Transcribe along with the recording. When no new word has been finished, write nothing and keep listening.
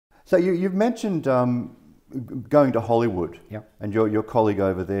So you've mentioned going to Hollywood, Yep. and your colleague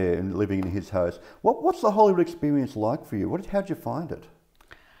over there and living in his house. What's the Hollywood experience like for you? How'd you find it?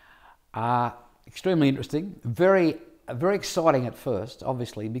 Extremely interesting, very exciting at first,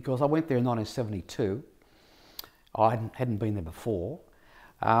 obviously, because I went there in 1972. I hadn't been there before,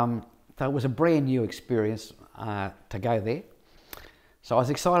 so it was a brand new experience to go there. So I was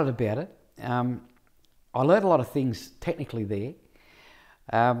excited about it. I learned a lot of things technically there,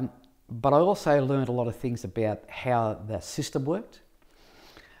 but I also learned a lot of things about how the system worked,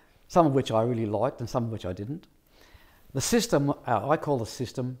 some of which I really liked and some of which I didn't. The system, I call the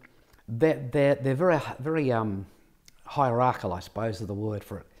system, they're very hierarchical, I suppose is the word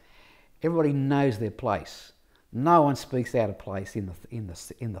for it. Everybody knows their place. No one speaks out of place in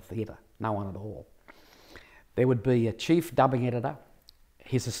the theatre, no one at all. There would be a chief dubbing editor,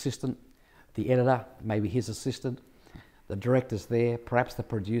 his assistant, the editor, maybe his assistant, the director's there, perhaps the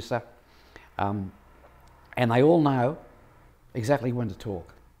producer, and they all know exactly when to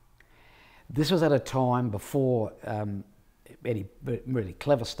talk. This was at a time before any really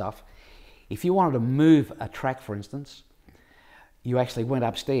clever stuff. If you wanted to move a track, for instance, you actually went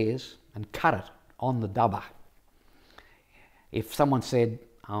upstairs and cut it on the dubber. If someone said,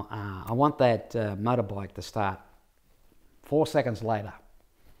 I want that motorbike to start 4 seconds later,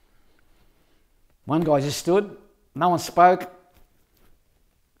 one guy just stood, no one spoke,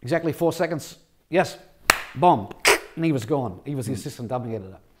 exactly 4 seconds, yes, bomb, and he was gone. He was the assistant dubbing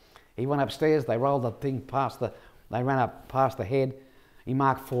editor. He went upstairs, they rolled the thing they ran up past the head, he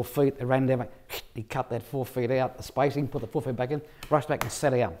marked 4 feet, they ran down, he cut that 4 feet out, the spacing, put the 4 feet back in, rushed back and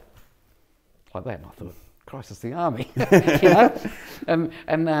sat down. Like that, and I thought, Christ, it's the army, you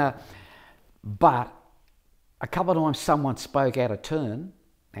know? But a couple of times someone spoke out of turn,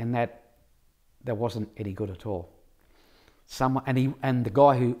 and that wasn't any good at all. And the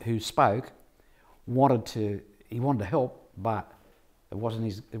guy who spoke wanted to help, but it wasn't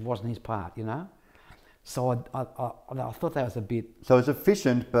his part, you know. So I thought that was a bit. So it's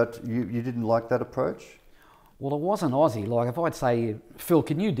efficient, but you didn't like that approach? Well, it wasn't Aussie. Like if I'd say, Phil,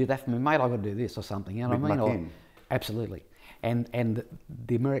 can you do that for me, mate? I've got to do this or something. You know what I mean? Absolutely. And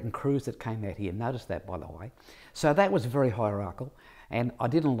the American crews that came out here noticed that, by the way. So that was very hierarchical, and I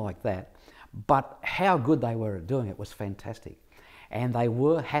didn't like that. But how good they were at doing it was fantastic. And they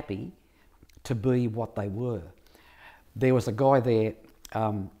were happy to be what they were. There was a guy there,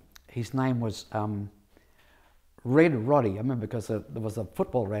 his name was Red Roddy. I remember because there was a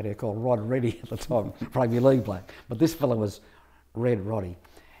football radio called Rod Reddy at the time, rugby league player. But this fellow was Red Roddy.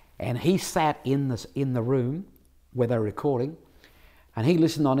 And he sat in the room where they were recording, and he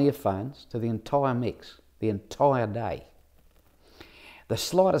listened on earphones to the entire mix, the entire day. The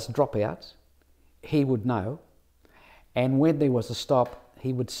slightest dropouts, he would know, and when there was a stop,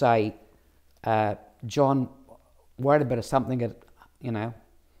 he would say, John, worried about something in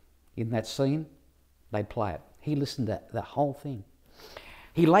that scene, they'd play it. He listened to the whole thing.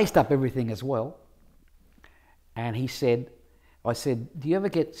 He laced up everything as well, and I said, do you ever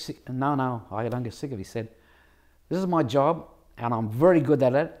get sick? No, I don't get sick of it. He said, this is my job, and I'm very good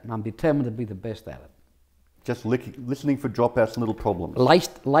at it, and I'm determined to be the best at it. Just listening for dropouts and little problems.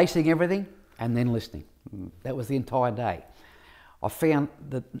 Lacing everything and then listening. That was the entire day. I found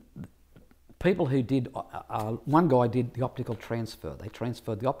that people who did, one guy did the optical transfer. They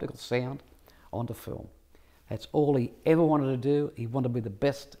transferred the optical sound onto film. That's all he ever wanted to do. He wanted to be the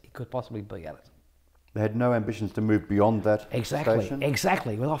best he could possibly be at it. They had no ambitions to move beyond that station?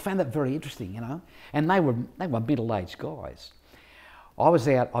 Exactly. Well, I found that very interesting, you know. And they were middle-aged guys. I was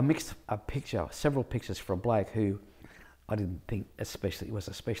out, I mixed several pictures for a bloke who I didn't think was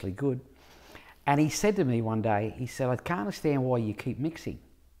especially good. And he said to me one day, he said, I can't understand why you keep mixing.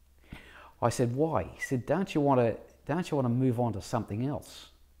 I said, why? He said, don't you want to move on to something else?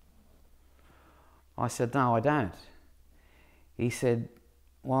 I said, no, I don't. He said,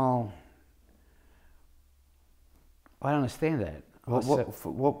 well, I don't understand that.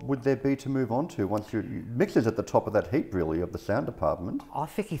 What would there be to move on to once mixers at the top of that heap, really, of the sound department? I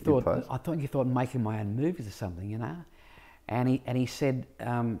think he thought. I thought he thought making my own movies or something, you know. And he said,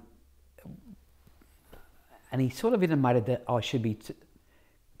 and he sort of intimated that I should be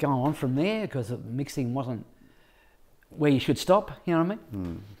going on from there because mixing wasn't where you should stop. You know what I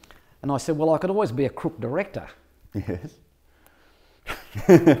mean? And I said, well, I could always be a crook director. Yes.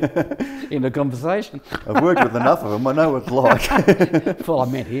 In a conversation. I've worked with enough of them, I know what it's like. Well, I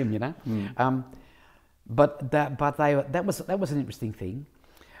met him, you know. But that was an interesting thing.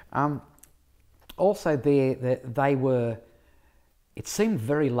 Also they were, it seemed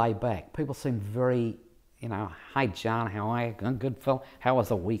very laid back. People seemed very, you know, hey John, how are you? Good fella. How was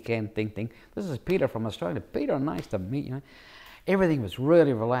the weekend? Thing. This is Peter from Australia. Peter, nice to meet you. Everything was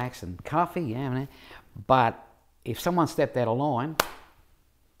really relaxed and coffee, yeah. But if someone stepped out of line,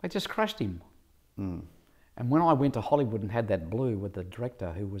 they just crushed him. Mm. And when I went to Hollywood and had that blue with the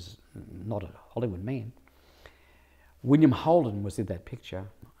director, who was not a Hollywood man, William Holden was in that picture,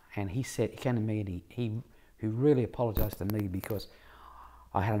 and he came to me and he really apologised to me because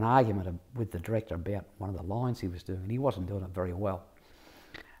I had an argument with the director about one of the lines he was doing, and he wasn't doing it very well.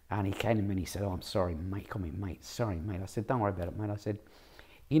 And he came to me and he said, "Oh, I'm sorry, mate." Call me mate. Sorry, mate. I said, "Don't worry about it, mate." I said,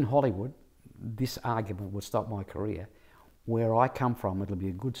 "In Hollywood, this argument would stop my career. Where I come from, it'll be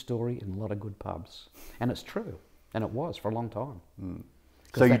a good story and a lot of good pubs." And it's true, and it was for a long time. Mm.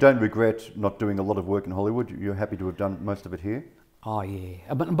 So you don't regret not doing a lot of work in Hollywood? You're happy to have done most of it here? Oh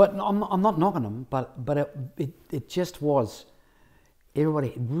yeah, but I'm not knocking them, but it just was.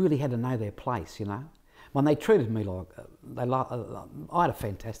 Everybody really had to know their place, you know. When they treated me like I had a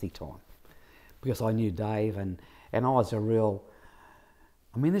fantastic time because I knew Dave and I was a real.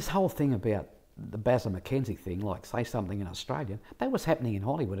 I mean, this whole thing about the Basil McKenzie thing, like say something in Australia, that was happening in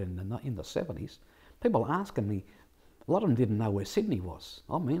Hollywood in the 70s. People asking me, a lot of them didn't know where Sydney was.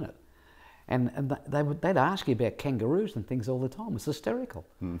 I mean it. And they'd ask you about kangaroos and things all the time. It's hysterical.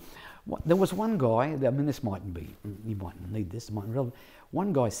 Mm. There was one guy, I mean, this mightn't be, you might need this, it might be relevant.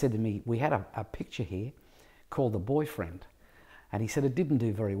 One guy said to me, we had a picture here called The Boyfriend, and he said it didn't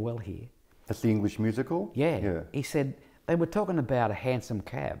do very well here. That's the English musical? Yeah. He said, they were talking about a handsome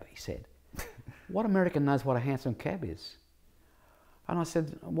cab, he said. What American knows what a handsome cab is? And I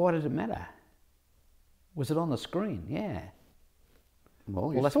said, why did it matter? Was it on the screen? Yeah.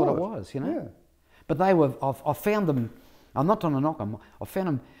 Well, that's what it was, you know. Yeah. But they were, I found them, I'm not trying to knock them, I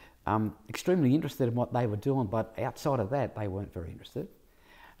found them extremely interested in what they were doing, but outside of that, they weren't very interested.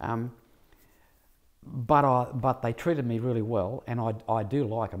 But they treated me really well, and I do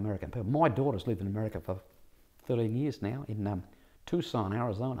like American people. My daughter's lived in America for 13 years now, in Tucson,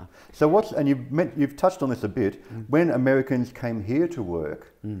 Arizona. So and you've touched on this a bit, when Americans came here to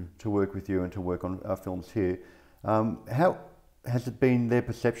work with you and to work on our films here, how has it been their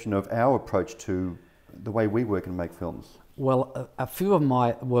perception of our approach to the way we work and make films? Well, a few of them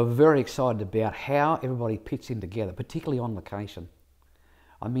were very excited about how everybody pitched in together, particularly on location.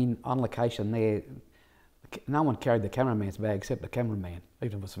 I mean, on location there, no one carried the cameraman's bag except the cameraman, even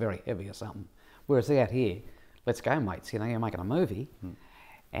if it was very heavy or something. Whereas out here, let's go, mates. You know, you're making a movie,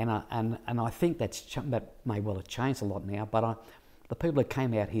 and I think that may well have changed a lot now. But the people that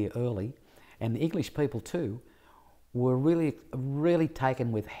came out here early, and the English people too, were really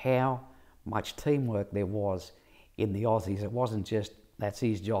taken with how much teamwork there was in the Aussies. It wasn't just that's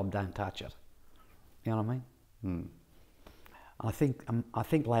his job, don't touch it. You know what I mean? I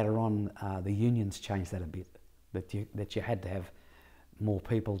think later on the unions changed that a bit. That you had to have more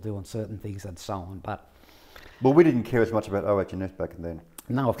people doing certain things and so on. But well, we didn't care as much about OH&S back then.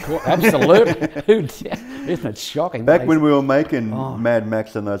 No, of course, absolutely. Isn't it shocking? Back when we were making Mad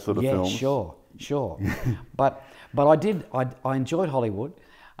Max and those sort of films. Yeah, sure. But I enjoyed Hollywood,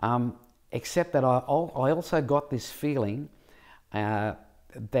 except that I also got this feeling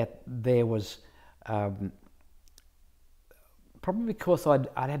that there was, probably because I'd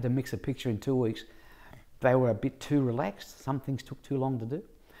had to mix a picture in 2 weeks, they were a bit too relaxed. Some things took too long to do.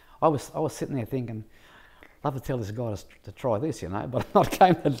 I was sitting there thinking, I'd love to tell this guy to try this, you know, but I'm not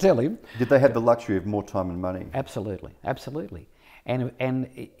going to tell him. Did they have the luxury of more time and money? Absolutely. And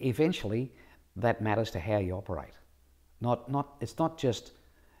eventually, that matters to how you operate. It's not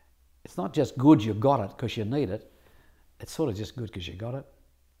just good you got it because you need it. It's sort of just good because you got it.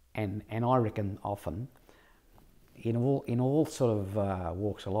 And I reckon often, in all sort of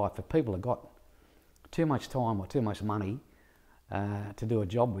walks of life, if people have got too much time or too much money to do a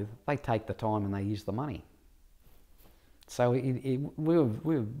job with, they take the time and they use the money. So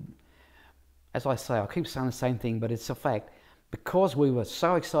we as I say, I keep saying the same thing, but it's a fact. Because we were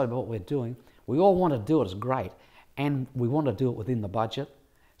so excited about what we're doing, we all want to do it as great, and we want to do it within the budget,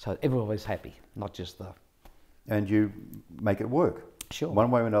 so everybody's happy, not just the... And you make it work. Sure.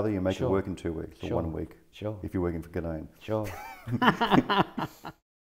 One way or another, you make it work in 2 weeks, or 1 week. Sure. If you're working for Ghanaian. Sure.